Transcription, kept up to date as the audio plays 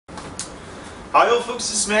Hi folks,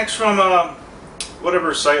 this is Max from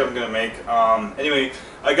whatever site I'm gonna make. Anyway,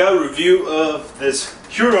 I got a review of this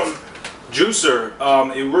Hurom juicer.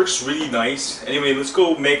 It works really nice. Anyway, let's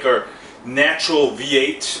go make our natural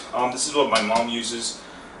V8. This is what my mom uses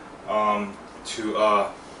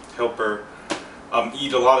to help her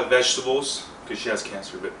eat a lot of vegetables because she has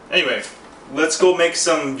cancer. But anyway, let's go make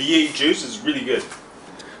some V8 juice. It's really good.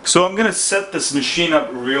 So I'm gonna set this machine up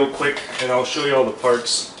real quick and I'll show you all the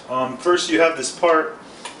parts. First you have this part.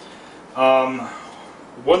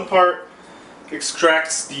 One part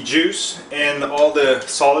extracts the juice and all the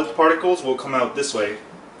solid particles will come out this way.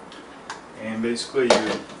 And basically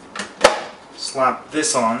you slap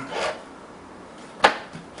this on.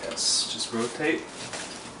 Yes, just rotate.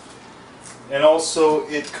 And also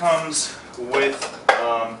it comes with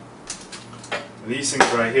these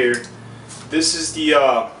things right here. This is the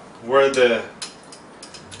where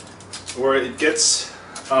it gets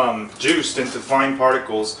juiced into fine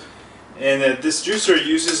particles, and this juicer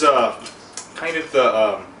uses kind of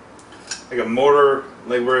the like a motor,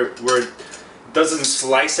 like where it doesn't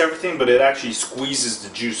slice everything, but it actually squeezes the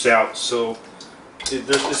juice out. So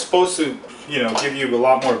it's supposed to, you know, give you a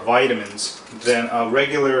lot more vitamins than a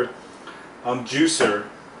regular juicer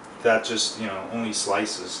that just, you know, only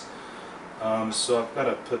slices. So I've got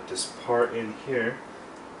to put this part in here.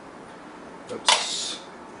 Oops.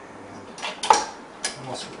 And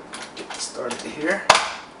almost get started here.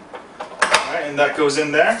 Alright, and that goes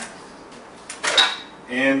in there.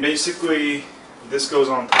 And basically, this goes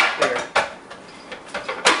on top there.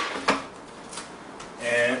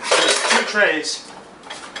 And there's two trays.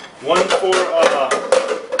 One for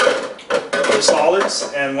the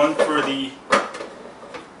solids and one for the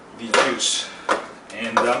juice.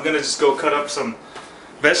 And I'm gonna just go cut up some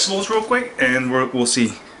vegetables real quick and we'll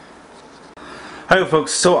see. Hi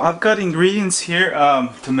folks, so I've got ingredients here,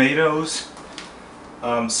 tomatoes,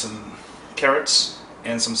 some carrots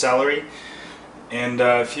and some celery, and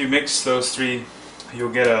if you mix those three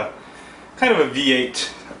you'll get a kind of a V8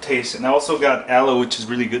 taste. And I also got aloe, which is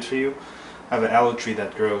really good for you. I have an aloe tree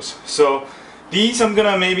that grows. So these I'm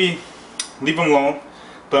gonna maybe leave them alone,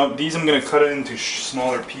 but these I'm gonna cut it into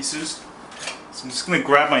smaller pieces. So I'm just going to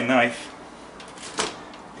grab my knife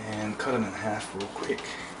and cut them in half real quick.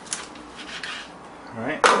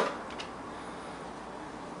 Alright.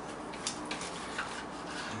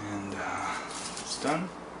 And it's done.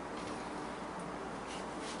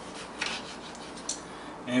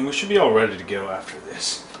 And we should be all ready to go after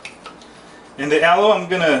this. And the aloe, I'm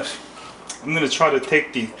gonna try to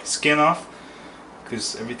take the skin off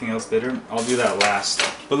because everything else bitter. I'll do that last.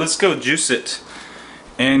 But let's go juice it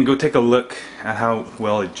and go take a look at how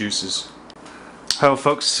well it juices. Hello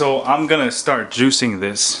folks, so I'm gonna start juicing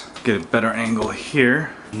this. Get a better angle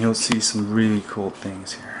here. You'll see some really cool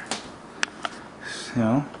things here. You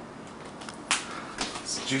know,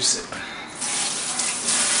 let's juice it.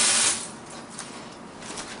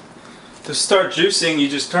 To start juicing, you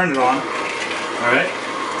just turn it on. Alright?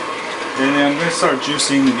 And then I'm gonna start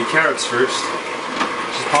juicing the carrots first.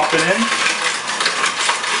 Just pop it in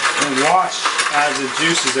and watch as it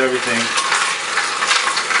juices everything.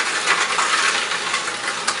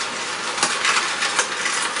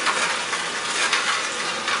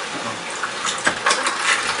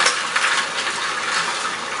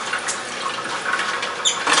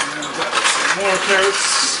 And I've got some more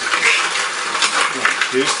carrots,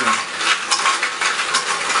 juicing,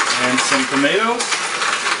 and some tomatoes.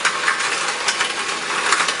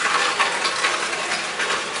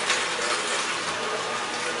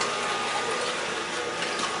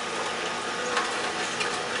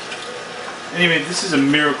 Anyway, this is a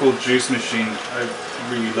miracle juice machine. I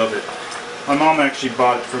really love it. My mom actually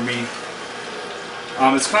bought it for me.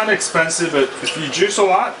 It's kind of expensive, but if you juice a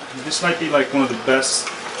lot, this might be like one of the best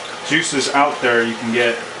juices out there you can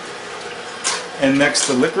get. And next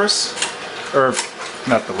to licorice, or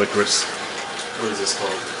not the licorice, what is this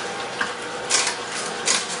called?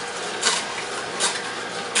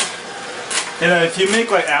 And if you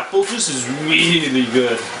make like apple juice, it's really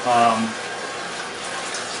good.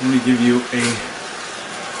 Let me give you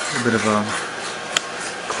a bit of a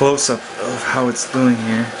close-up of how it's doing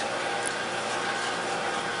here.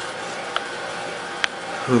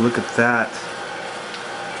 Oh, look at that.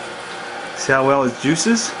 See how well it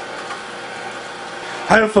juices?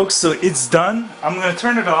 Hi folks, so it's done. I'm going to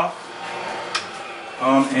turn it off.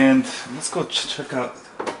 And let's go take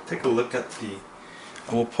a look at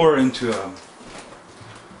we'll pour it into a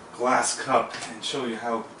glass cup and show you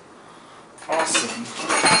how awesome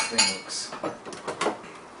this thing looks.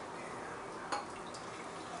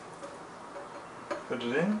 Put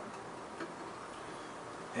it in.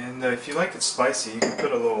 And if you like it spicy, you can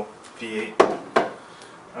put a little V8,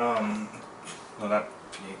 no, not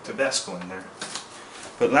V8, Tabasco in there.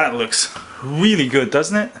 But that looks really good,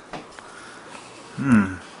 doesn't it?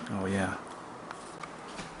 Oh yeah.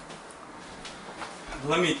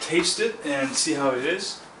 Let me taste it and see how it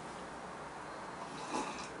is.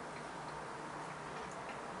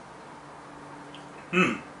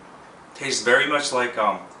 Tastes very much like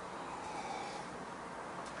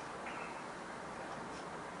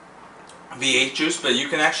V8 juice, but you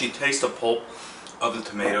can actually taste the pulp of the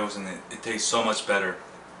tomatoes, and it tastes so much better.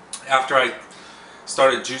 After I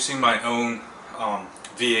started juicing my own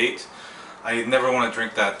V8, I never want to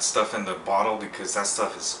drink that stuff in the bottle because that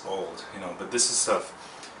stuff is old, you know. But this stuff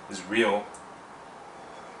is real.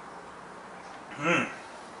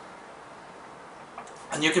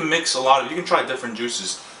 And you can mix a lot of. You can try different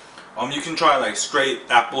juices. You can try like straight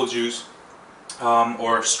apple juice,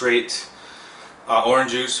 or straight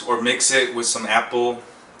orange juice, or mix it with some apple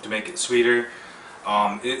to make it sweeter.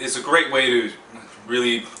 It's a great way to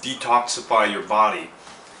really detoxify your body.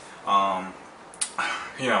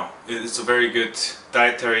 You know, it's a very good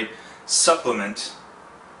dietary supplement.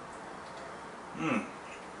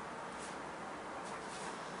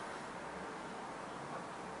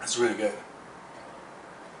 That's really good.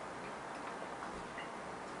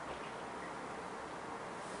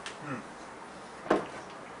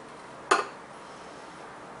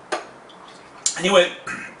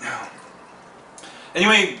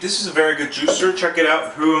 Anyway, this is a very good juicer. Check it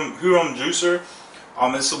out, Hurom juicer.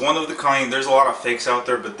 This is one of the kind. There's a lot of fakes out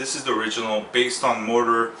there, but this is the original, based on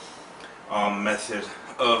mortar method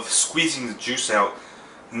of squeezing the juice out,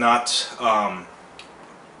 not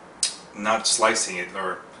slicing it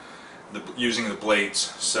or using the blades.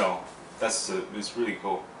 So it's really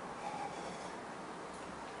cool.